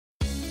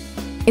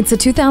It's a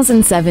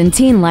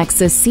 2017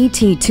 Lexus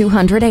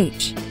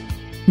CT200H.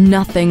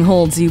 Nothing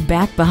holds you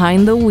back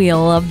behind the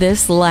wheel of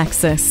this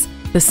Lexus.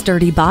 The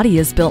sturdy body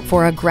is built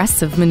for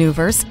aggressive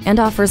maneuvers and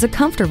offers a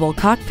comfortable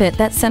cockpit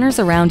that centers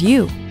around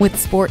you, with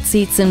sport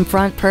seats in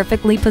front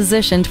perfectly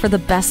positioned for the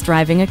best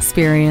driving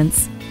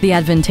experience. The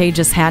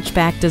advantageous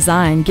hatchback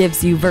design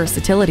gives you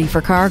versatility for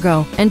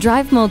cargo, and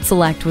drive mode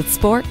select with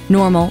Sport,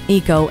 Normal,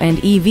 Eco,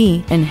 and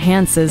EV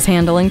enhances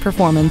handling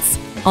performance.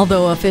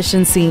 Although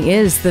efficiency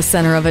is the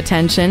center of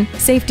attention,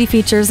 safety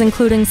features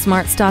including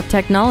Smart Stop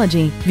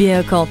technology,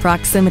 Vehicle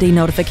Proximity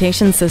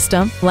Notification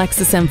System,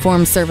 Lexus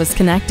Informed Service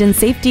Connect, and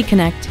Safety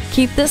Connect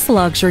keep this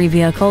luxury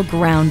vehicle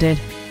grounded.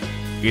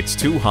 It's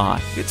too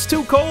hot, it's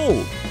too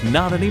cold.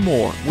 Not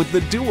anymore with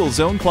the dual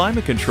zone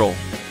climate control.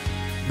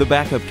 The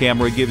backup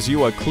camera gives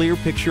you a clear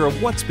picture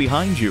of what's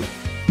behind you.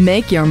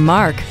 Make your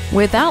mark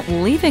without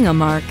leaving a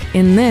mark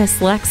in this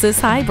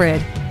Lexus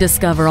Hybrid.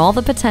 Discover all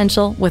the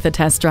potential with a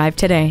test drive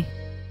today.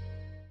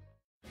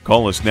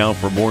 Call us now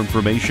for more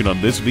information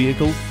on this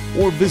vehicle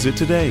or visit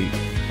today.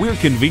 We're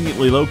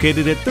conveniently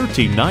located at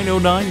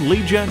 13909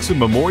 Lee Jackson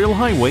Memorial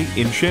Highway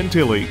in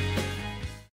Chantilly.